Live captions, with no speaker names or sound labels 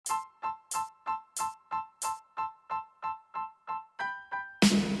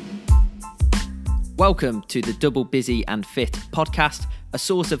Welcome to the Double Busy and Fit podcast, a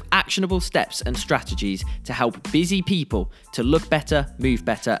source of actionable steps and strategies to help busy people to look better, move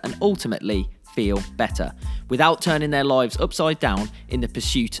better, and ultimately feel better without turning their lives upside down in the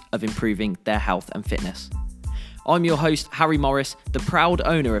pursuit of improving their health and fitness. I'm your host, Harry Morris, the proud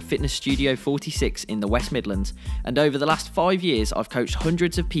owner of Fitness Studio 46 in the West Midlands, and over the last 5 years, I've coached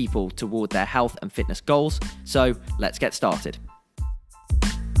hundreds of people toward their health and fitness goals. So let's get started.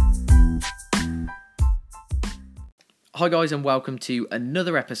 Hi guys, and welcome to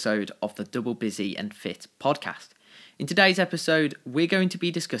another episode of the Double Busy and Fit podcast. In today's episode, we're going to be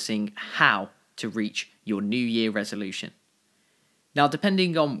discussing how to reach your New Year resolution. Now,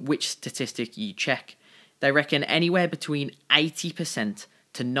 depending on which statistic you check, they reckon anywhere between 80%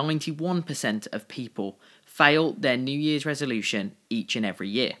 to 91% of people fail their New Year's resolution each and every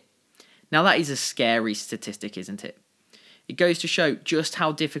year. Now, that is a scary statistic, isn't it? It goes to show just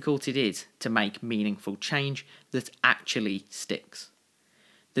how difficult it is to make meaningful change that actually sticks.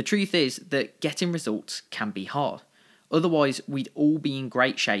 The truth is that getting results can be hard. Otherwise, we'd all be in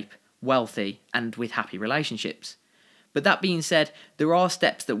great shape, wealthy, and with happy relationships. But that being said, there are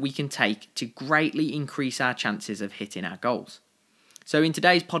steps that we can take to greatly increase our chances of hitting our goals. So in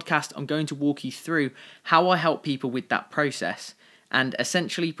today's podcast, I'm going to walk you through how I help people with that process and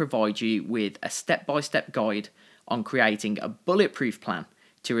essentially provide you with a step-by-step guide on creating a bulletproof plan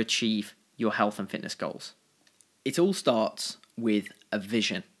to achieve your health and fitness goals. It all starts with a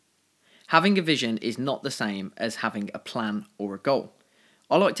vision. Having a vision is not the same as having a plan or a goal.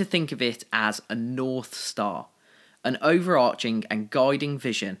 I like to think of it as a North Star, an overarching and guiding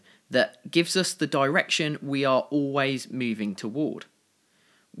vision that gives us the direction we are always moving toward.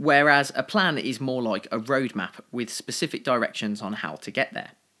 Whereas a plan is more like a roadmap with specific directions on how to get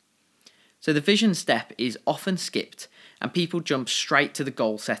there. So the vision step is often skipped and people jump straight to the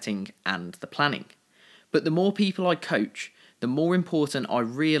goal setting and the planning. But the more people I coach, the more important I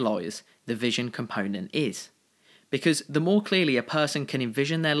realise the vision component is. Because the more clearly a person can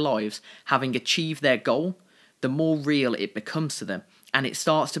envision their lives having achieved their goal, the more real it becomes to them and it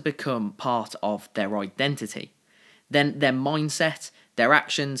starts to become part of their identity. Then their mindset, their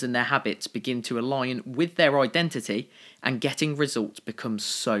actions and their habits begin to align with their identity and getting results becomes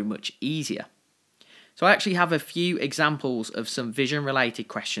so much easier. So I actually have a few examples of some vision related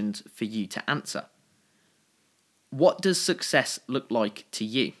questions for you to answer. What does success look like to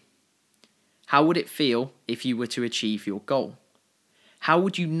you? How would it feel if you were to achieve your goal? How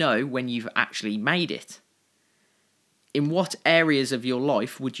would you know when you've actually made it? In what areas of your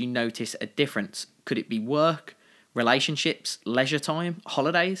life would you notice a difference? Could it be work, relationships, leisure time,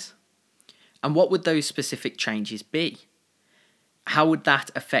 holidays? And what would those specific changes be? How would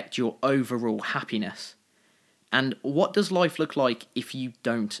that affect your overall happiness? And what does life look like if you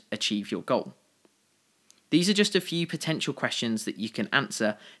don't achieve your goal? These are just a few potential questions that you can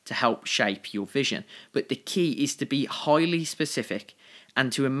answer to help shape your vision, but the key is to be highly specific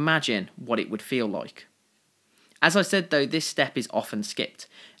and to imagine what it would feel like. As I said though, this step is often skipped,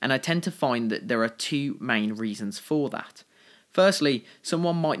 and I tend to find that there are two main reasons for that. Firstly,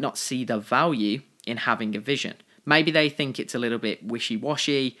 someone might not see the value in having a vision. Maybe they think it's a little bit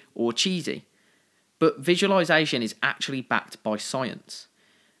wishy-washy or cheesy. But visualization is actually backed by science.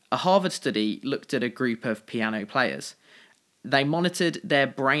 A Harvard study looked at a group of piano players. They monitored their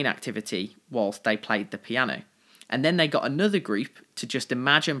brain activity whilst they played the piano. And then they got another group to just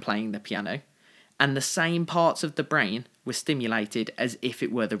imagine playing the piano, and the same parts of the brain were stimulated as if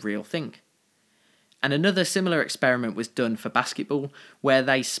it were the real thing. And another similar experiment was done for basketball, where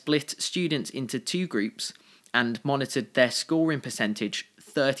they split students into two groups and monitored their scoring percentage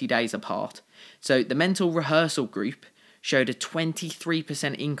 30 days apart. So the mental rehearsal group showed a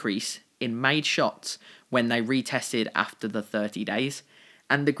 23% increase in made shots when they retested after the 30 days,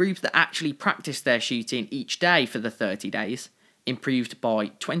 and the group that actually practiced their shooting each day for the 30 days improved by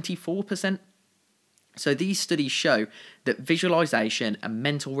 24%. So these studies show that visualization and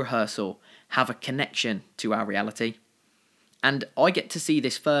mental rehearsal have a connection to our reality. And I get to see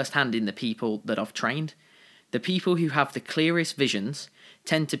this firsthand in the people that I've trained. The people who have the clearest visions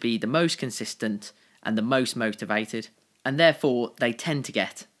tend to be the most consistent and the most motivated, and therefore they tend to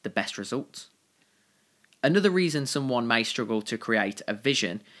get the best results. Another reason someone may struggle to create a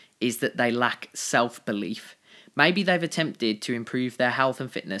vision is that they lack self-belief. Maybe they've attempted to improve their health and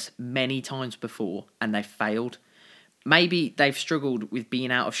fitness many times before and they've failed. Maybe they've struggled with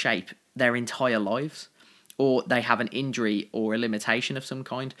being out of shape their entire lives, or they have an injury or a limitation of some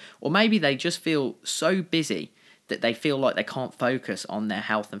kind, or maybe they just feel so busy that they feel like they can't focus on their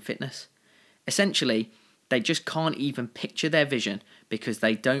health and fitness. Essentially, They just can't even picture their vision because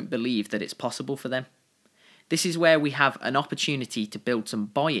they don't believe that it's possible for them. This is where we have an opportunity to build some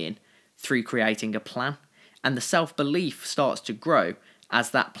buy-in through creating a plan, and the self-belief starts to grow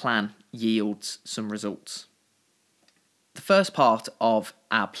as that plan yields some results. The first part of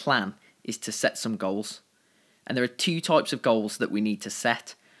our plan is to set some goals, and there are two types of goals that we need to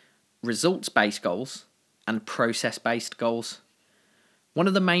set: results-based goals and process-based goals. One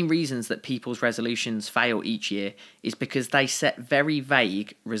of the main reasons that people's resolutions fail each year is because they set very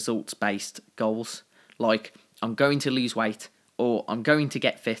vague results-based goals, like I'm going to lose weight or I'm going to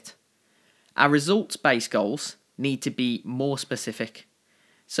get fit. Our results-based goals need to be more specific.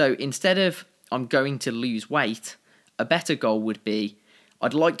 So instead of I'm going to lose weight, a better goal would be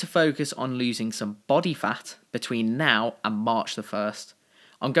I'd like to focus on losing some body fat between now and March the 1st.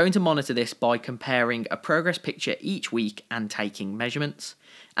 I'm going to monitor this by comparing a progress picture each week and taking measurements.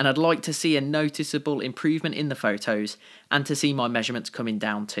 And I'd like to see a noticeable improvement in the photos and to see my measurements coming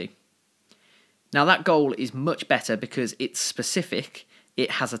down too. Now that goal is much better because it's specific, it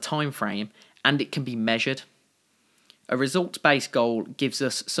has a time frame, and it can be measured. A results-based goal gives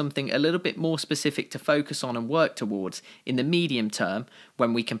us something a little bit more specific to focus on and work towards in the medium term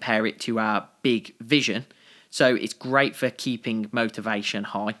when we compare it to our big vision. So it's great for keeping motivation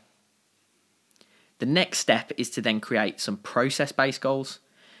high. The next step is to then create some process-based goals.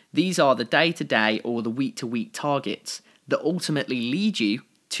 These are the day-to-day or the week-to-week targets that ultimately lead you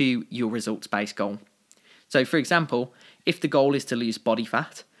to your results-based goal. So for example, if the goal is to lose body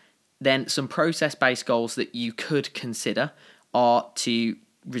fat, then some process-based goals that you could consider are to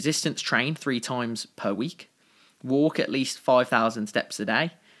resistance train 3 times per week, walk at least 5,000 steps a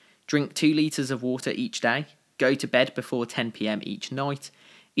day, drink 2 litres of water each day, go to bed before 10 p.m. each night,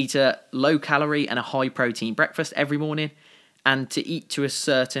 eat a low-calorie and a high-protein breakfast every morning, and to eat to a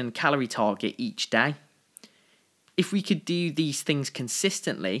certain calorie target each day. If we could do these things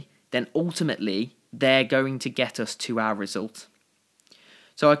consistently, then ultimately they're going to get us to our result.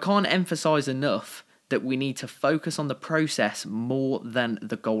 So I can't emphasize enough that we need to focus on the process more than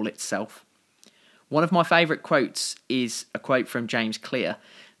the goal itself. One of my favourite quotes is a quote from James Clear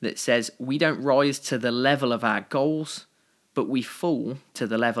that says, "We don't rise to the level of our goals, but we fall to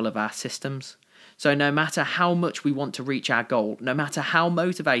the level of our systems." So no matter how much we want to reach our goal, no matter how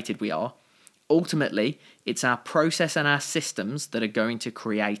motivated we are, ultimately it's our process and our systems that are going to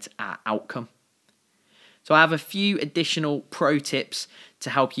create our outcome. So I have a few additional pro tips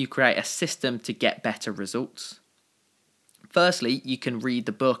to help you create a system to get better results. Firstly, you can read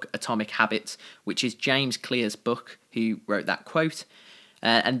the book Atomic Habits, which is James Clear's book, who wrote that quote.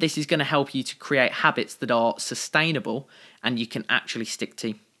 And this is going to help you to create habits that are sustainable and you can actually stick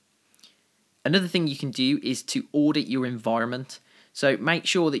to. Another thing you can do is to audit your environment. So make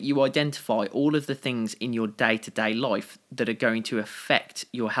sure that you identify all of the things in your day-to-day life that are going to affect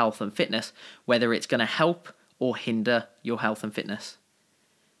your health and fitness, whether it's going to help or hinder your health and fitness.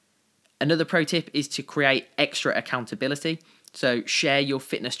 Another pro tip is to create extra accountability. So share your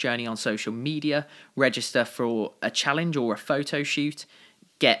fitness journey on social media, register for a challenge or a photo shoot,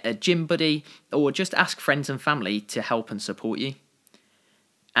 get a gym buddy, or just ask friends and family to help and support you.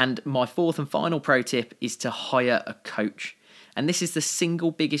 And my fourth and final pro tip is to hire a coach. And this is the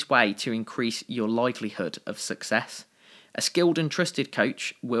single biggest way to increase your likelihood of success. A skilled and trusted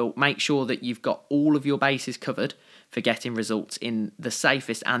coach will make sure that you've got all of your bases covered for getting results in the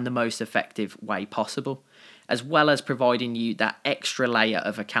safest and the most effective way possible, as well as providing you that extra layer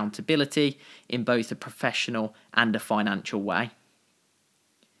of accountability in both a professional and a financial way.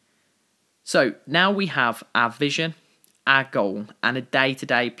 So now we have our vision, our goal, and a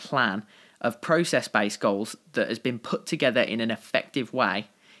day-to-day plan of process-based goals that has been put together in an effective way.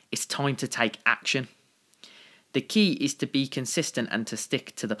 It's time to take action. The key is to be consistent and to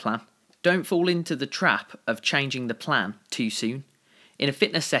stick to the plan. Don't fall into the trap of changing the plan too soon. In a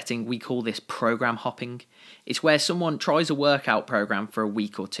fitness setting, we call this program hopping. It's where someone tries a workout program for a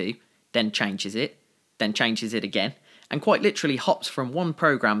week or two, then changes it again, and quite literally hops from one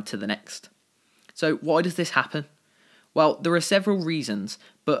program to the next. So why does this happen? Well, there are several reasons,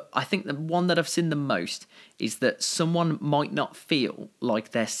 but I think the one that I've seen the most is that someone might not feel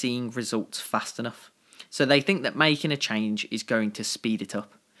like they're seeing results fast enough. So they think that making a change is going to speed it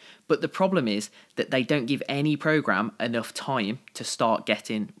up. But the problem is that they don't give any program enough time to start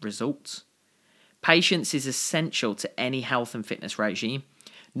getting results. Patience is essential to any health and fitness regime.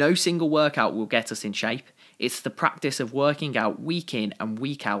 No single workout will get us in shape. It's the practice of working out week in and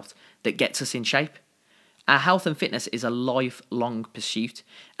week out that gets us in shape. Our health and fitness is a lifelong pursuit,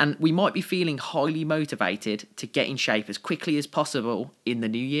 and we might be feeling highly motivated to get in shape as quickly as possible in the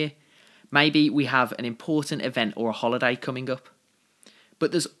new year. Maybe we have an important event or a holiday coming up.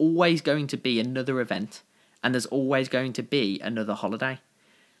 But there's always going to be another event, and there's always going to be another holiday.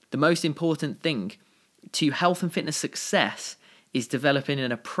 The most important thing to health and fitness success is developing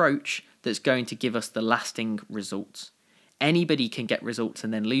an approach that's going to give us the lasting results. Anybody can get results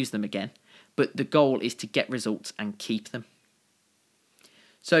and then lose them again, but the goal is to get results and keep them.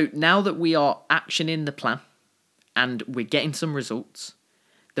 So now that we are actioning the plan and we're getting some results,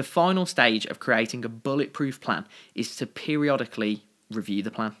 the final stage of creating a bulletproof plan is to periodically review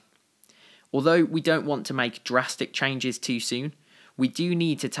the plan. Although we don't want to make drastic changes too soon, we do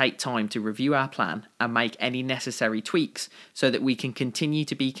need to take time to review our plan and make any necessary tweaks so that we can continue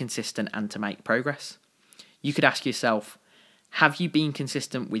to be consistent and to make progress. You could ask yourself, have you been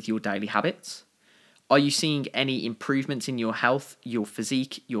consistent with your daily habits? Are you seeing any improvements in your health, your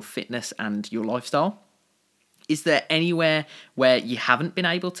physique, your fitness, and your lifestyle? Is there anywhere where you haven't been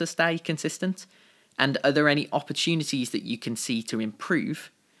able to stay consistent? And are there any opportunities that you can see to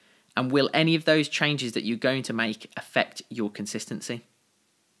improve? And will any of those changes that you're going to make affect your consistency?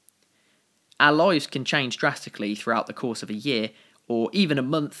 Our lives can change drastically throughout the course of a year, or even a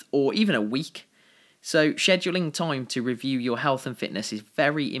month, or even a week. So scheduling time to review your health and fitness is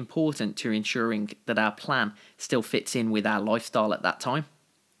very important to ensuring that our plan still fits in with our lifestyle at that time.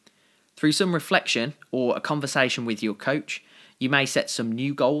 Through some reflection or a conversation with your coach, you may set some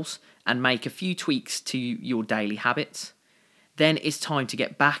new goals and make a few tweaks to your daily habits. Then it's time to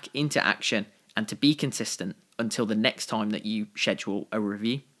get back into action and to be consistent until the next time that you schedule a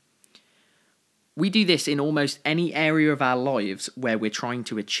review. We do this in almost any area of our lives where we're trying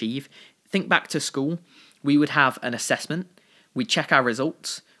to achieve. Think back to school. We would have an assessment, we'd check our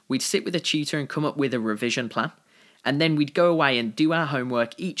results, we'd sit with a tutor and come up with a revision plan, and then we'd go away and do our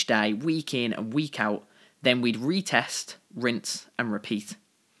homework each day, week in and week out. Then we'd retest, rinse and repeat.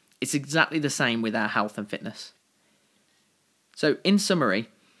 It's exactly the same with our health and fitness. So in summary,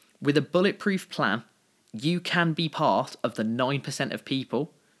 with a bulletproof plan, you can be part of the 9% of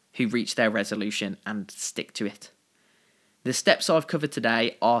people who reach their resolution and stick to it. The steps I've covered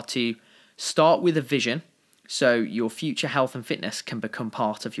today are to start with a vision so your future health and fitness can become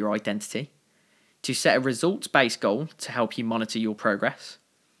part of your identity, to set a results-based goal to help you monitor your progress,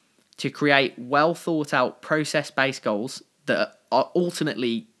 to create well thought out process-based goals that are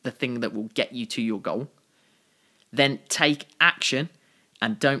ultimately the thing that will get you to your goal, then take action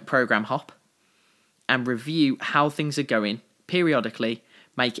and don't program hop, and review how things are going periodically,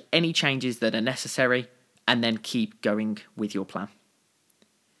 make any changes that are necessary, and then keep going with your plan.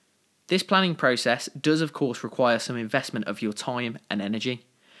 This planning process does of course require some investment of your time and energy,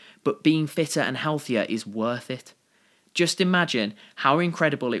 but being fitter and healthier is worth it. Just imagine how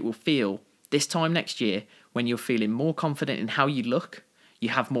incredible it will feel this time next year when you're feeling more confident in how you look, you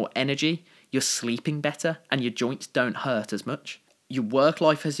have more energy, you're sleeping better, and your joints don't hurt as much. Your work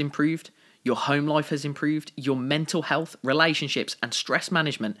life has improved, your home life has improved, your mental health, relationships, and stress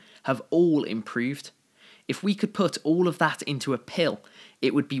management have all improved. If we could put all of that into a pill,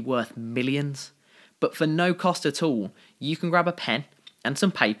 it would be worth millions. But for no cost at all, you can grab a pen and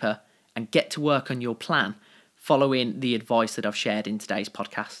some paper and get to work on your plan, following the advice that I've shared in today's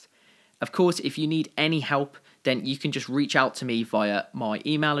podcast. Of course, if you need any help, then you can just reach out to me via my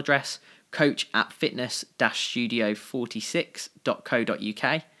email address,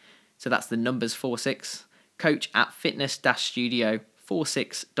 coach@fitness-studio46.co.uk. So that's the numbers 46,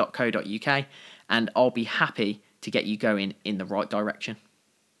 coach@fitness-studio46.co.uk, and I'll be happy to get you going in the right direction.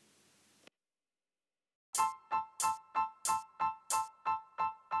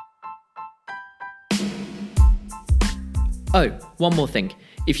 Oh, one more thing.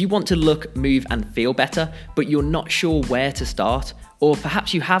 If you want to look, move and feel better, but you're not sure where to start, or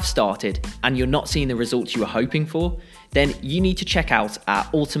perhaps you have started and you're not seeing the results you were hoping for, then you need to check out our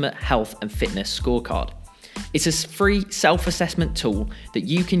Ultimate Health and Fitness Scorecard. It's a free self-assessment tool that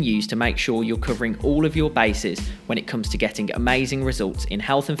you can use to make sure you're covering all of your bases when it comes to getting amazing results in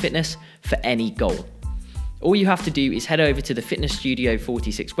health and fitness for any goal. All you have to do is head over to the Fitness Studio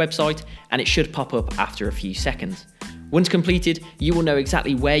 46 website and it should pop up after a few seconds. Once completed, you will know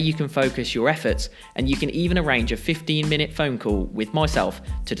exactly where you can focus your efforts, and you can even arrange a 15-minute phone call with myself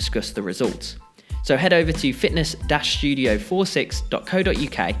to discuss the results. So head over to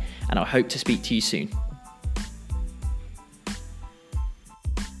fitness-studio46.co.uk and I hope to speak to you soon.